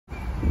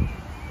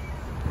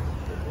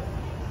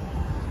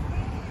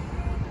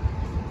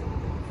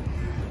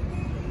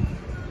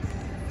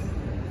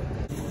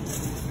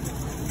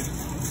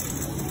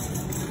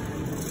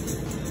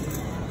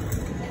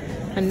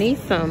I need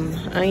some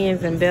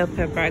onions and bell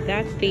pepper. I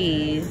got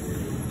these,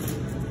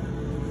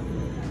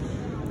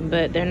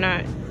 but they're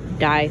not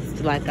diced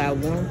like I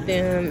want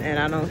them, and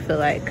I don't feel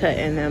like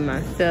cutting them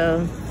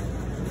myself.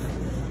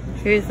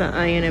 Here's the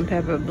onion and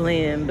pepper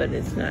blend, but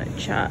it's not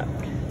chopped.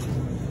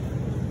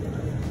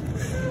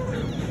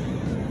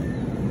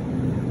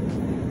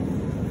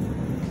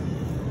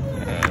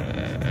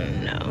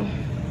 No.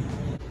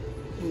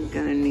 I'm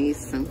gonna need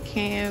some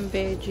canned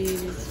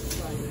veggies.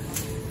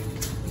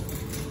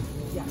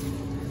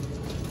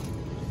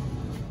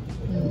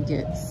 And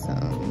get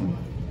some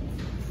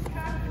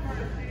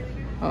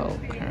whole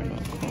kernel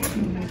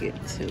corn. Get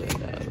 2 of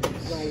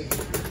those.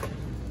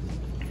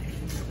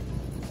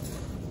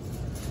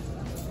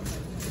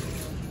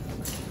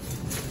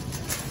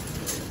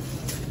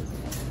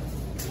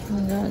 I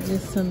got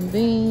just some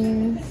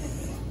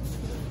beans.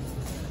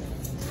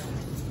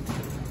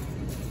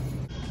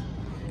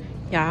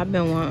 Yeah, I've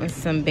been wanting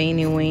some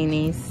beanie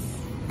weenies.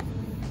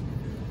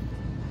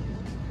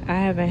 I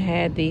haven't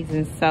had these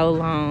in so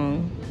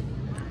long.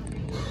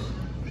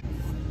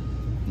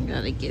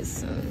 Gotta get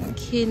some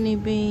kidney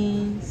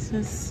beans,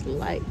 just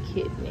light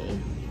kidney.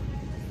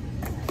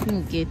 You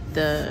can get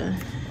the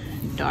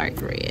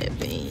dark red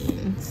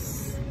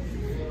beans.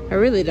 I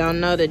really don't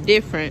know the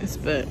difference,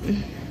 but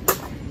you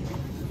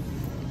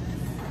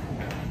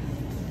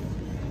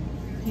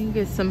can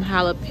get some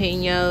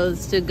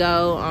jalapenos to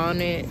go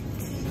on it.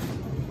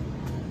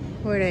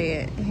 Where they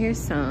at? Here's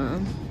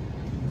some.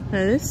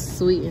 Now this is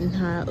sweet and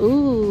hot.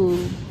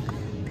 Ooh,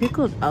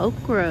 pickled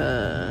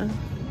okra.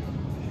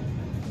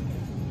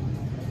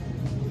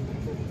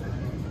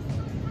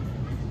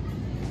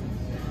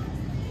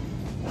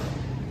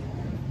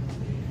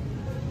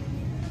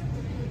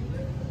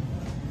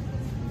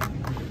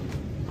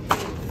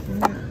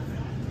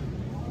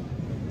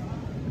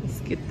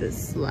 Get the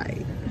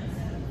sliced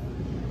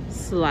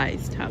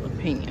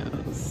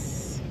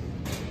jalapenos.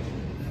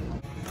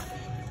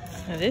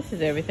 Now this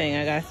is everything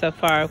I got so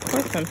far. Of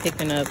course, I'm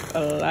picking up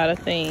a lot of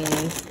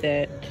things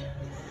that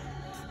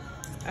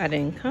I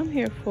didn't come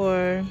here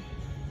for,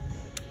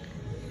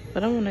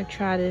 but I want to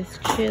try this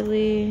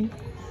chili.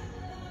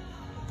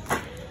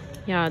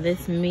 Y'all,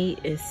 this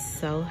meat is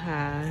so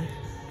high.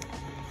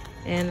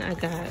 And I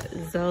got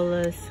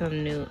Zola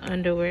some new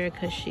underwear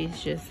because she's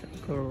just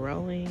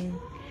growing.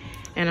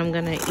 And I'm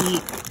gonna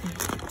eat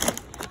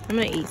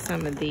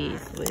some of these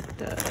with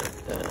the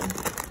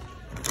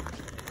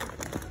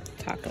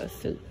taco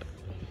soup.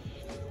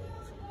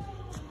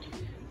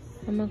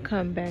 I'm gonna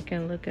come back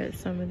and look at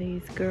some of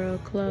these girl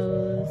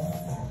clothes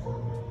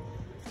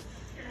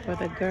for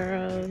the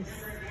girls.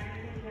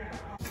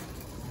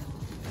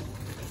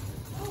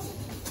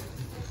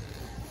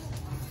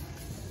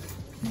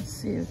 Let's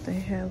see if they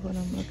have what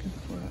I'm looking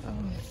for.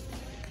 Oh,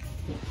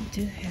 they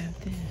do have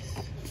this.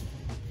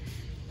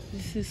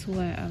 This is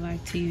what I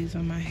like to use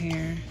on my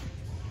hair.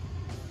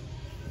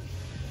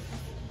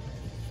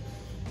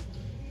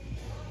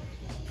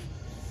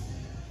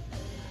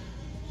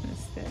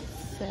 That's that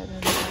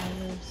 $7.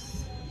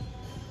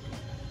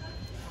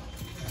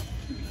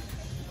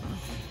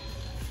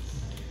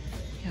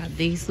 Yeah,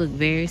 these look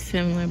very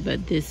similar,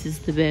 but this is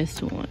the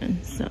best one.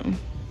 So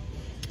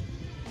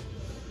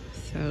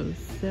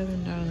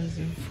 $7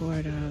 and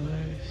 $4.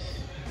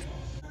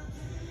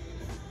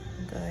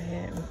 Go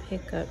ahead and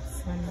pick up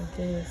some of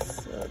this.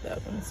 So that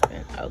one's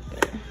been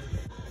open.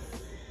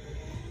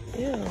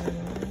 Ew.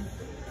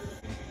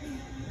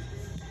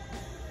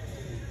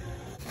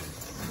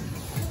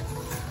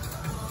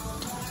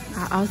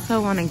 I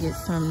also want to get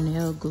some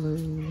nail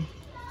glue.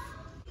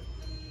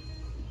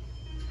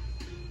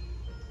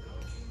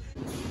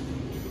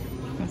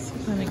 I'm also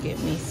gonna get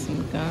me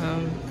some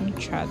gum. Let me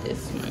try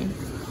this one.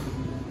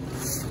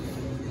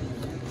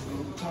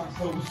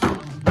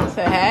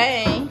 So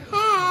hey.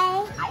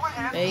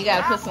 Hey, you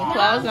gotta put some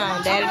clothes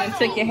on. Daddy done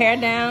took your hair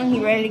down.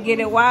 You ready to get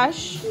it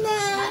washed?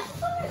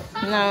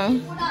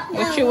 No.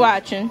 What you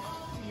watching?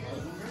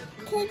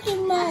 Cookie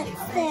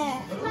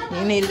Monster.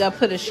 You need to go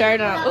put a shirt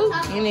on. Ooh,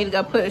 you need to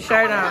go put a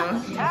shirt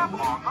on.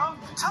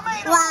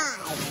 Why?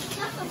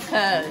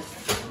 Because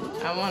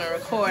I want to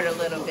record a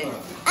little bit.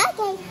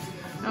 Okay.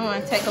 I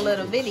want to take a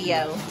little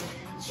video.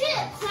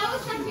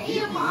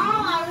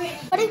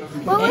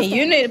 And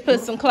you need to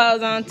put some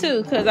clothes on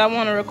too, because I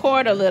want to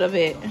record a little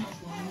bit.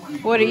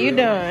 What are you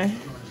doing?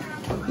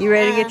 You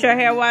ready to get your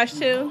hair washed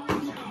too?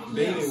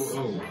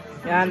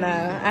 Y'all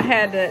know. I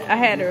had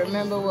to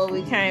remember where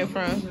we came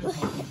from.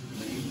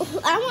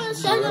 I want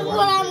to show them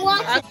what I'm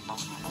watching.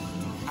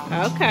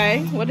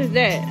 Okay, what is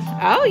that?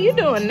 Oh, you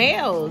doing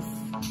nails.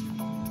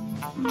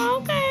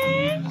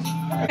 Okay.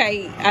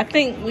 Okay, I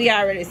think we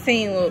already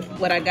seen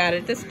what I got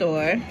at the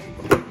store.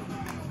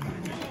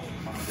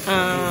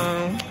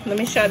 Let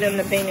me show them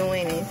the beanie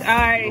weenies.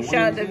 I already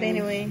showed the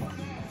beanie weenies.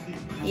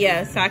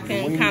 Yes, I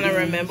can kind of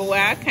remember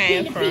where I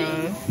came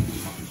from.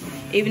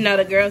 Even though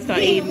the girls don't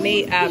eat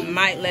meat, I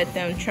might let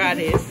them try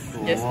this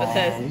just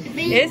because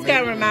it's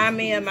gonna remind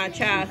me of my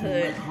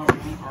childhood.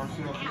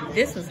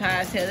 This was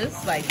high as hell. This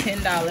was like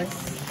 $10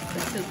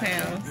 for 2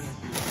 pounds.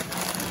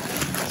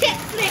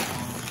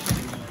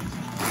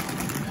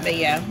 But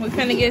yeah, we're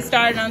gonna get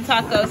started on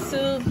taco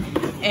soup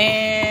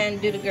and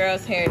do the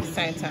girls' hair at the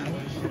same time,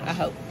 I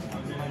hope.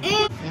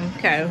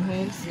 Okay,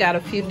 we just got a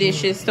few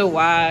dishes to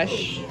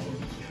wash.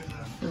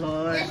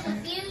 Lord,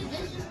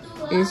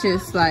 it's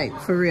just like,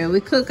 for real, we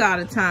cook all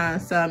the time,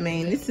 so I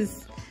mean, this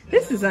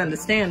is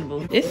understandable.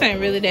 This ain't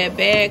really that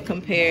bad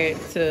compared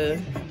to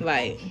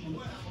like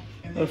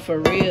a for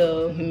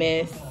real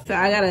mess. So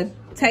I gotta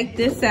take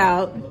this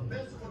out.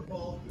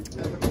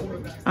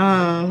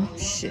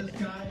 Shit,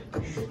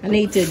 I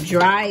need to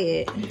dry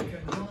it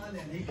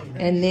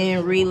and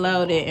then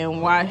reload it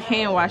and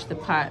hand wash the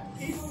pots.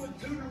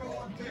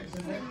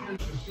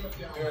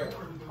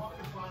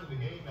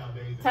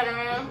 Turn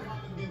around.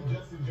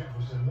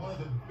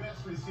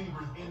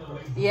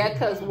 Yeah,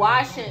 cause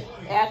washing,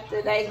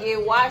 after they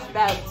get washed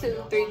about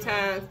 2-3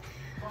 times,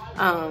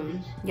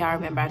 y'all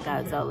remember I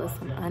got Zola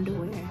some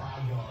underwear.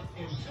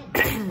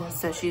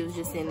 So she was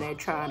just in there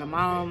trying them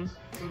on.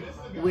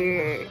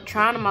 We're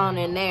trying them on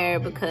in there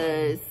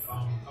because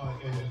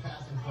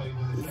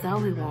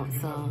Zoe wants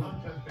some.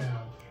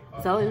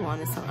 Zoe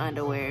wanted some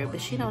underwear,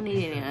 but she don't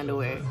need any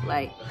underwear.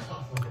 Like,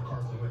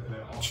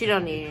 she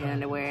don't need any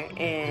underwear,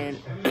 and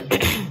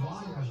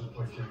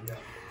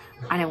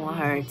I didn't want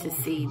her to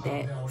see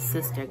that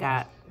sister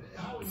got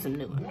some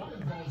new underwear.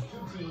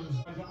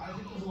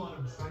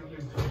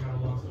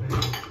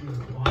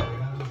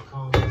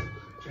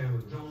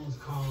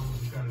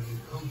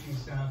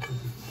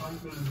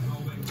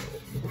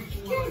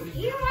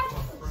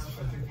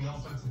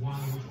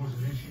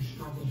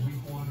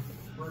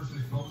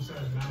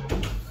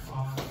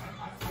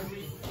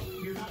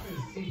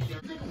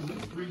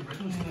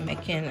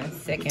 Making a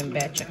second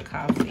batch of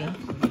coffee.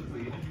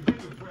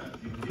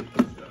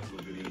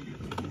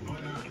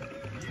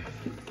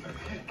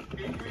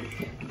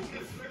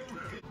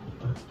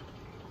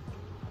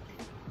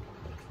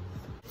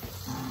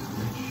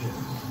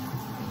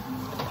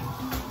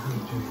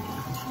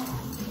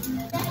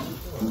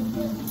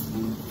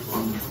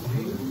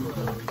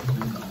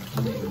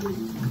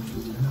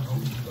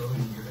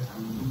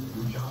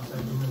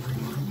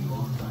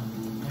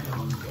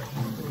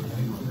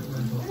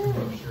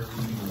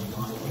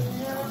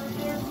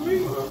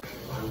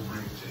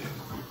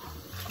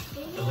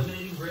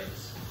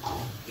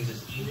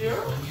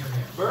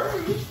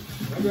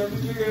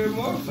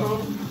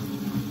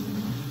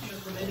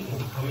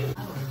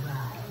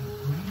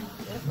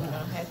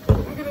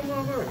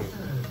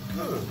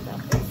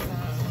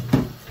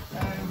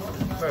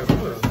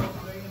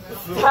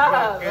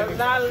 Stop, I'm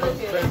not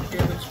looking.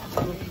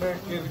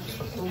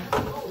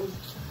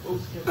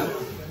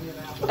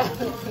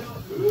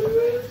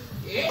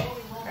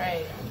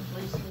 Right.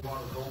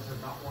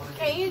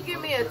 Can you give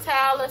me a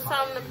towel or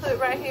something to put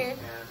right here?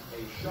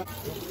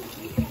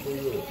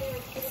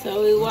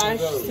 So we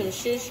washed some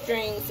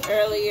shoestrings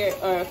earlier,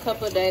 or a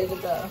couple of days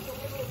ago.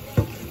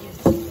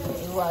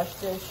 We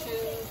washed the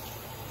shoes.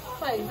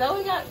 Wait,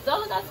 Zoe got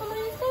some of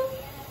these too?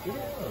 Yeah.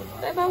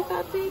 They both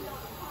got these?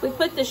 We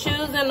put the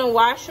shoes in the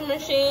washing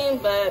machine,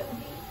 but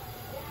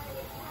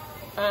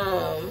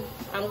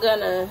I'm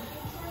gonna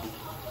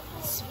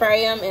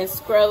spray them and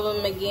scrub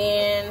them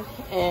again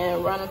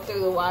and run them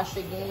through the wash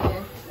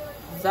again.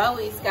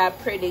 Zoe's got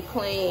pretty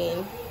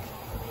clean,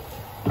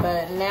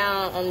 but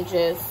now I'm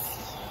just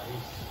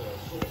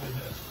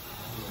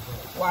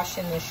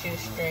washing the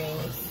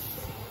shoestrings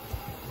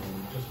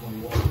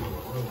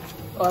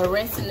or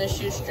rinsing the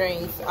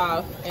shoestrings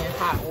off in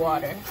hot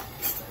water.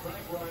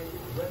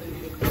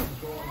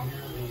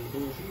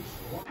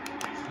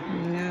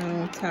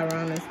 Now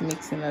Tyrone is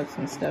mixing up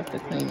some stuff to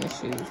clean the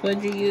shoes.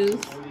 What'd you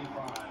use?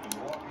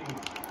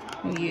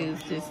 We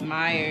used this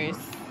Myers.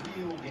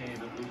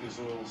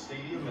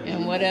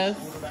 And what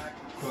else?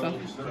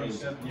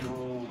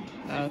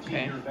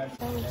 Okay.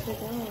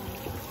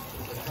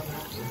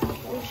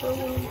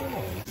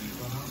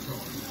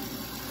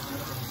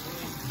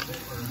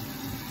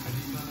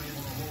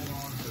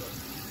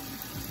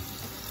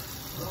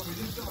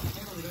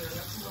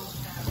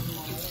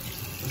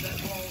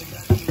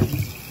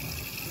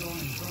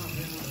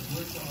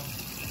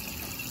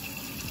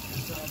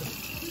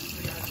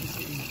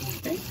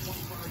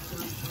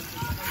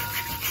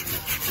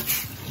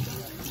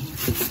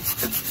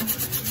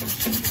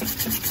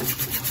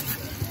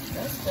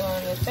 That's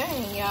doing the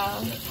thing,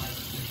 y'all.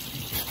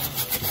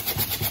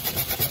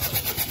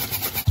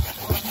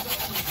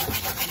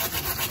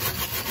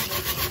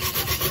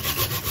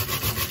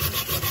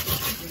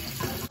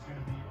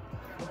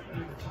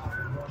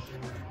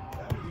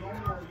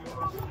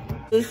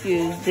 Let's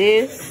use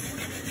this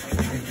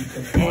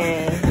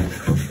and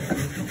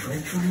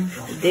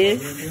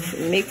this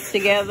mixed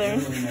together.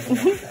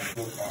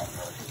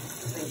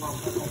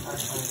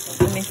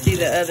 Let me see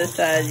the other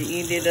side.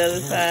 You did the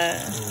other side.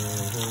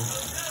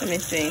 Let me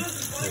see.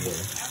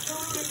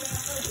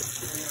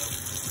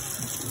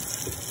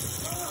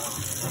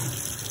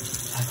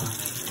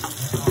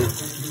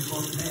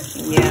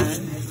 Yeah,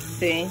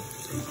 see.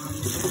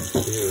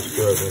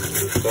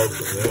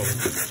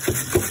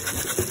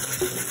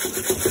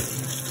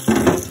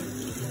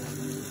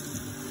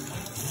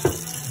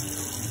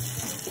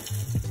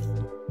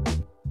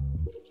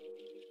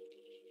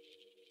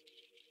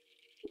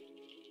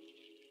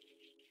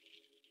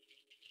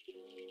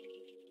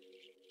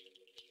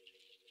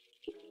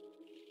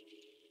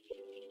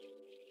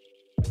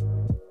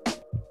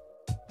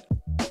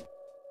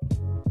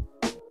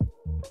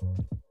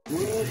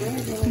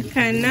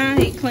 Okay, now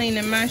he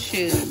cleaning my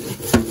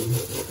shoes.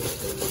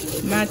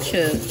 My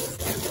chucks.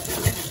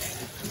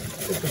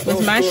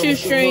 Was my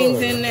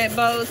shoestrings in that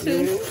bowl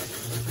too?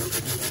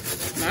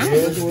 Mine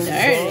was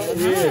dirty.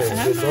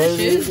 How my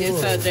shoes get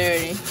so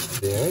dirty?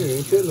 Yeah, I ain't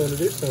even put none of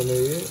this on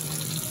there yet.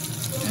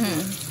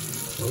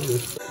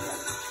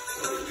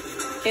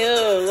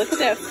 Ew, look at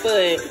that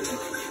foot.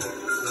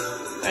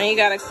 Now you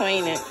gotta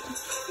clean it.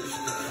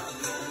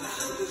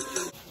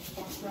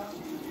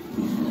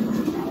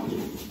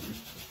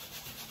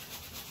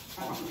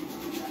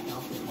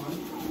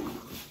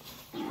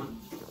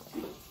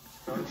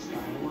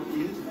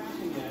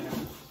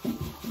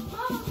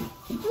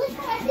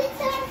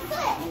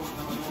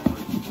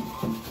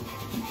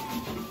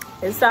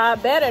 It's all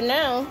better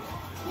now.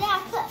 Yeah, I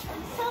put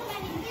so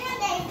many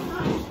band-aids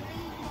on.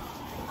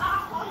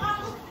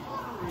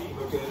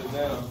 Look at it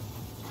now.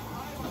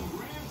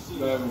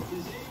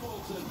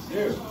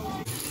 Here.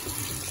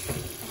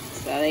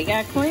 So they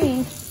got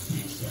clean.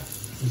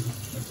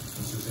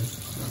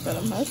 For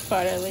the most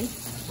part, at least.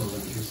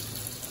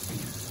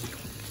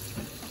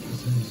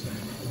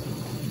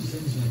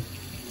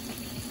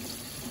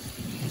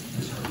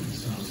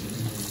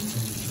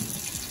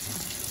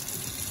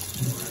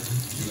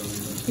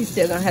 You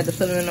still gonna have to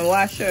put them in the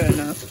washer or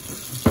no?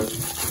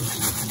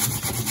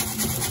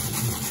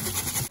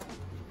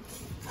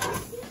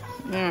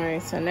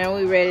 Alright, so now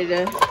we ready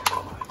to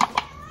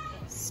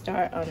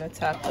start on the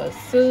taco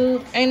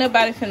soup. Ain't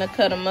nobody finna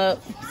cut them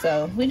up,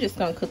 so we just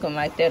gonna cook them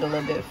like that a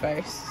little bit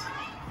first.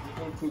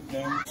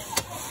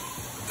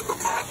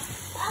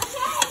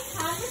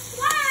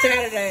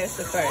 Saturday is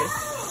the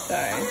first.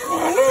 Sorry.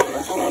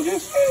 That's what I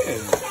just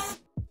said.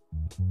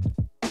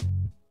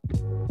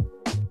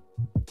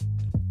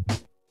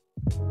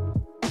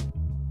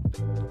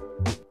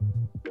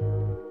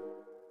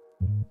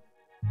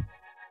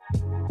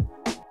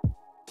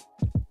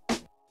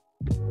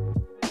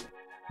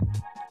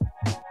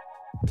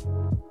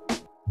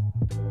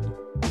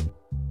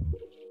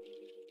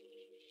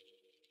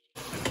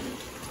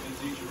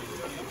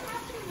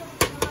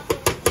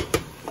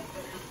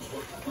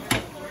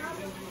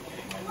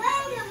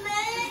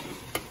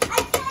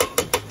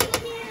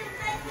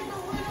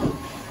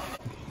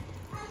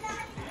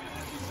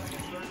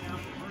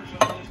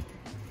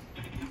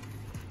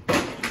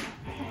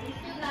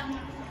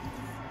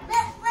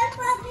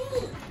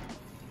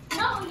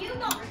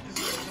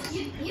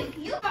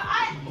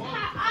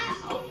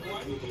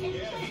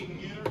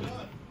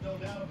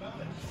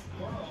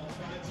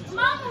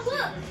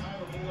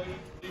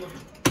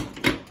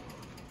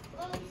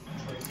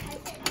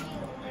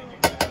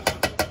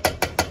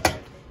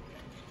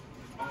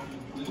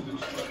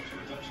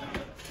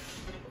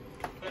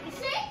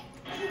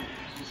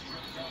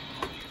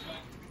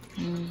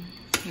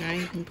 Now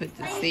you can put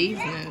the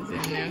seasonings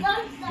in there.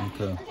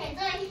 Okay.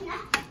 Okay,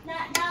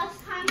 now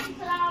it's time to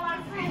put all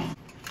our friends.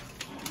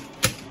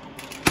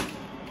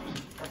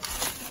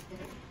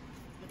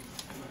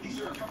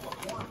 These are a couple of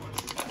corner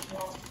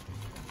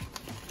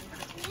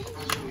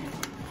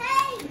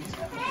Hey,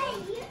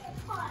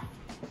 unicorn.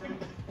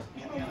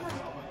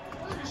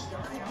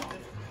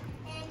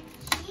 And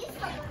she's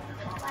like,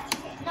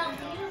 no,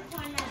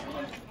 unicorn, not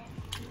unicorn.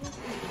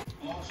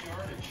 Lost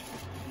yardage.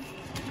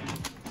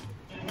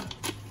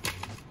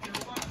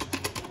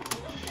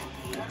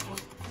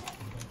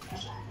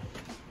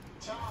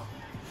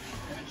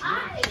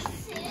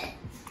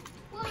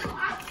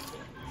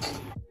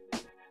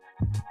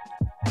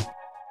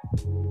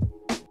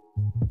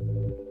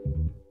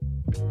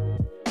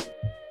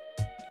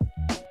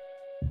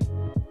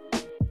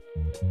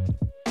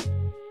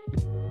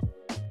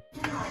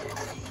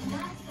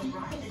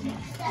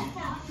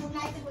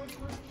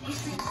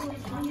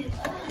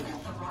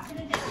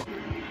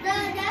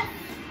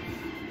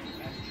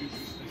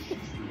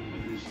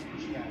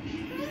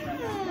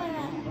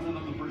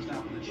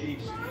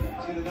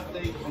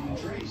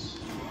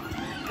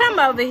 Come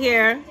over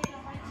here.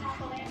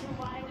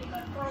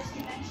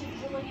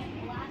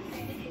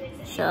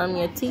 Show them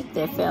your teeth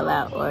that fell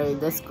out or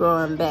that's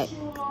growing back.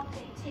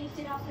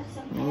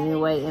 And you're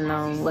waiting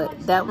on what?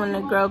 That one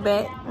to grow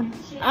back?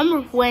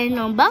 I'm waiting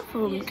on both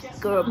of them to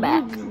grow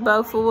back.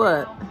 Both for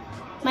what?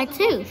 My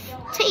teeth.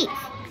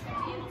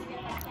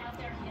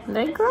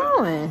 They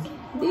growing.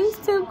 These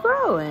two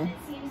growing.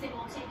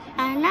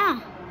 I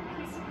know.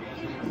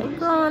 They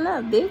growing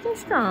up big and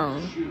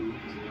strong.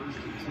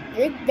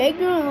 They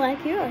growing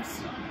like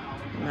yours.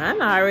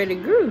 Mine already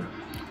grew.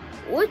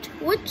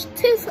 Which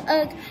tooth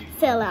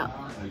fell out?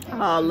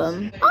 All of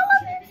them. All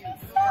of your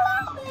teeth fell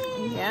out.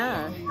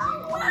 Yeah.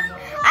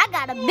 I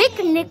got a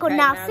big nickel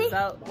now, see?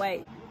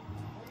 Wait.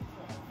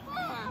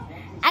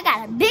 I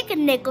got a big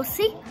nickel,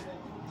 see?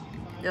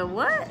 The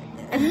what?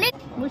 A nickel.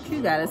 What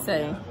you gotta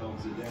say?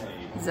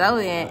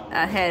 Zoe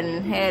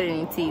hadn't had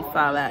any teeth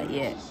fall out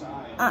yet.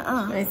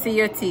 Let me see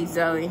your teeth,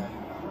 Zoe.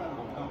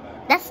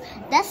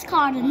 That's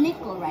called a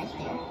nickel right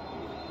there.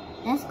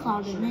 That's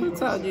called a nickel. Who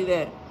told you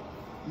that?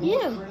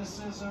 You.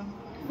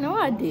 No,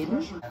 I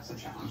didn't.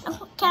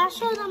 Can I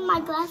show them my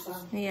glasses?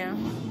 Yeah.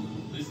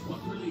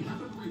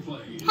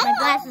 My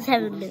glasses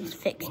haven't been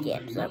fixed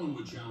yet, so.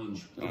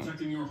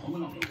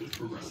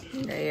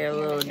 They're a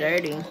little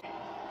dirty.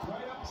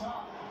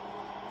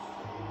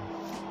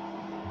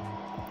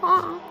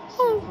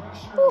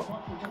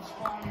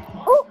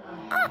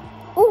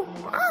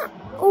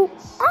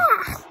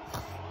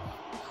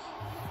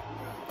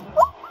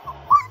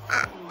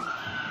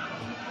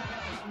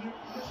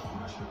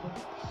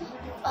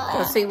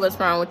 Let's see what's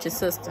wrong with your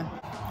sister.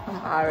 I'm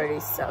already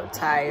so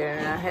tired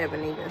and I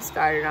haven't even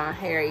started on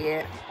hair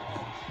yet.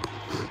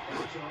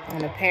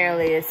 And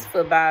apparently it's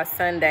football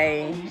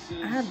Sunday.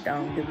 I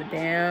don't give a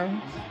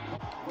damn.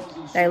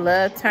 They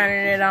love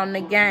turning it on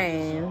the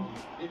game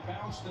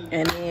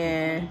and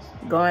then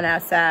going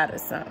outside or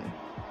something.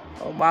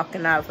 Or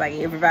walking off like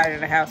everybody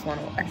in the house want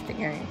to watch the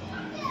game.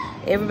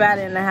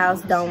 Everybody in the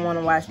house don't want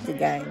to watch the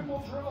game.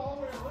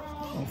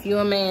 If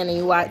you're a man and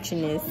you're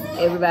watching this,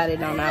 everybody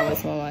don't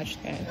always want to watch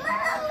the game.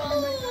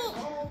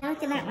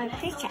 Looking at my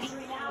picture.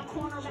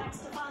 Cornerback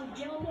Stephon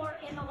Gilmore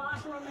in the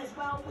locker room as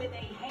well with a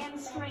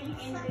hamstring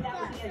injury. That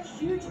would be a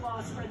huge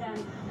loss for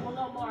them. We'll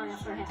know more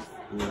after half.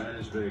 Yeah, that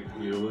is big.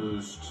 You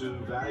lose two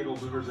valuable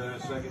members in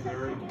that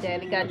secondary.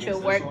 Daddy got your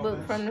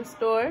workbook from the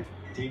store.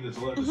 Team that's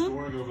led the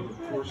scoring over the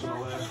course of the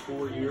last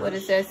 4 years. What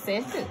does that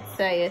sentence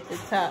say at the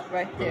top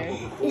right there?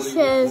 It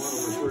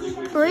says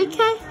pre-K,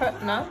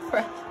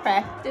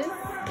 Practice.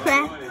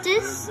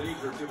 practice,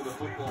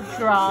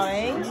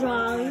 Drawing.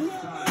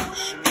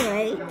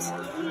 straight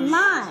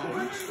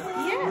line.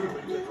 Yeah.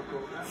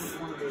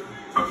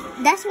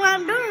 That's what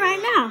I'm doing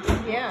right now.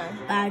 Yeah.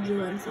 By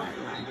doing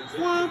something.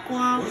 Wonk,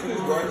 wonk,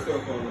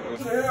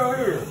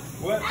 wonk.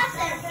 What?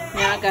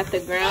 Now I got the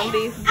ground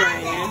beef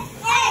brand.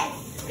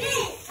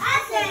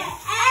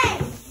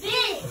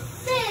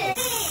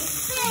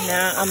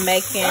 Now I'm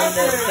making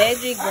the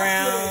veggie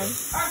ground.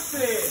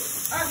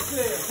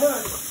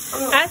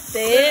 I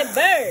said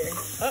bird.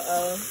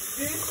 Uh-oh. It's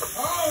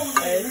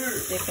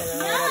sticking a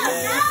little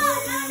bit.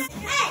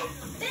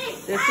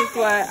 This is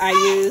what I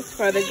use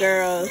for the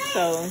girls.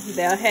 So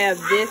they'll have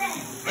this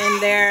in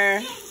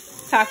their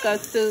taco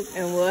soup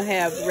and we'll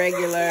have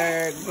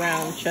regular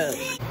ground chuck.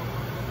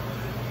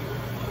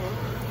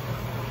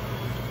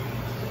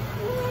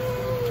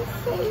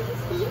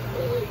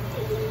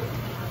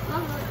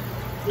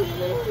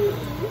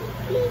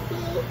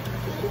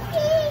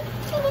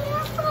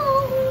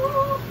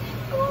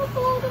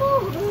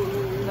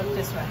 Look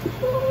this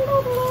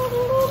way.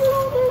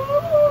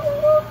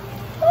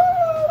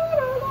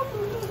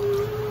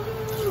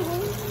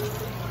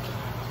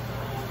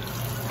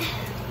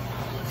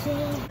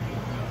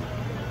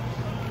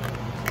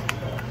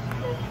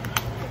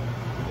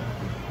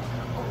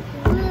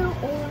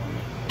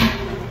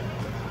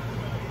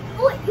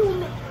 What you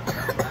mean?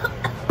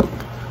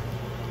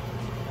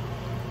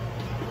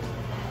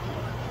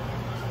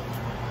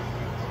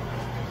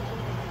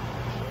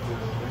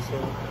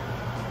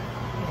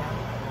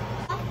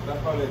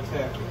 That's probably a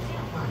tactic.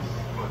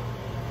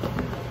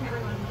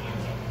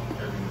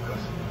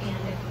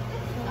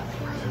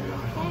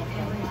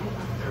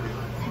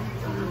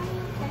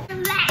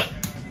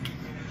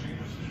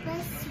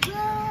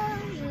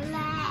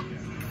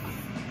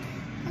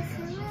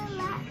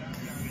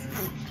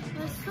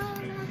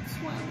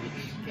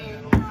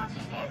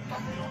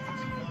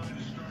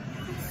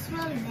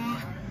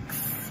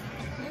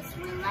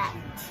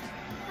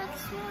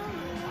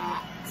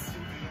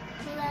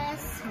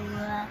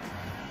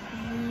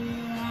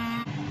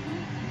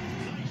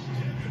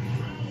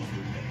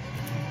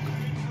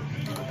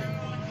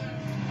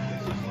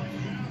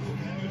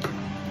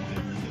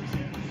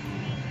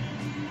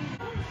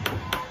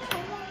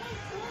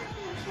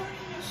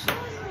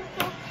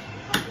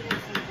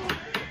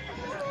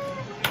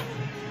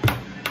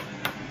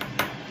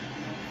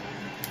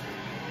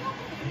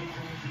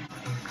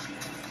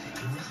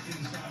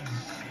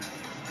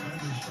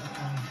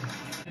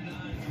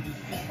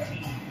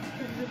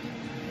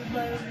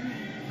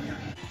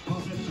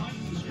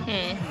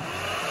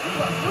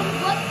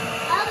 What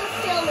other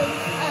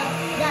feelings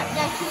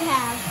that you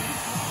have?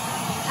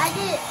 I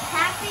did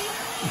happy,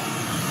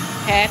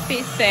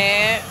 Happy,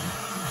 sad.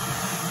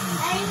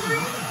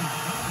 angry.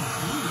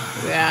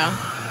 Yeah.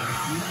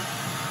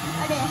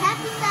 I did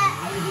happy, sad,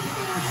 angry,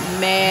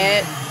 sad,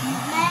 Mad.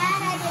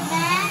 mad. I did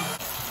mad.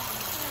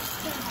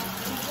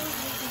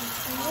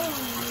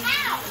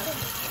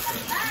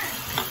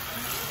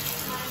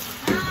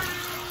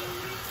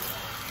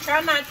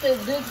 Try not to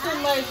do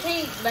too much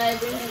heat,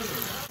 baby.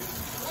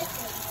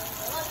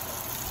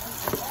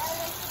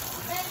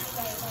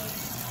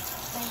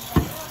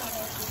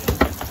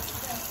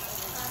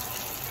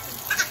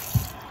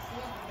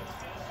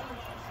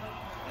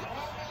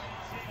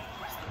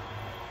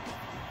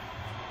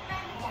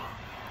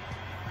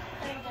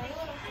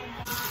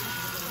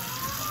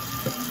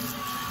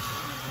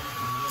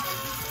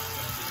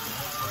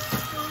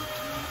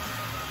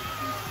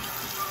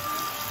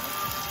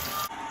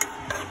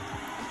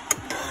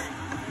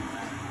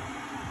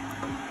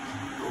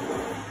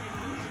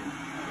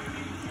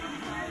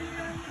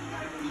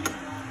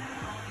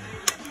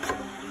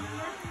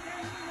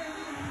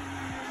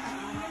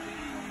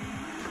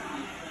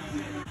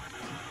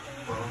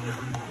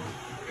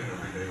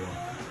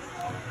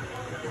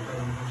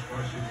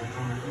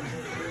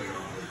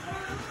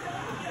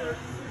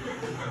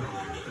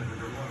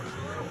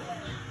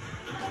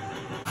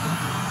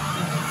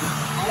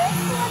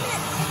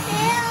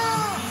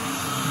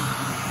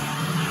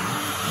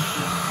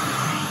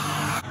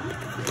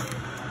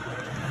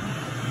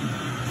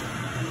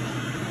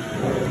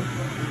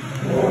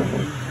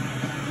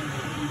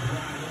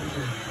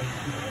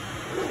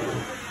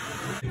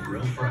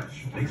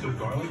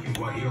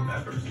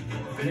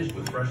 finished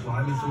with fresh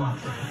lime and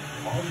cilantro.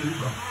 All new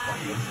from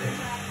Patio Steak.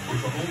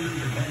 It's a whole new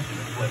dimension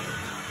of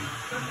flavor.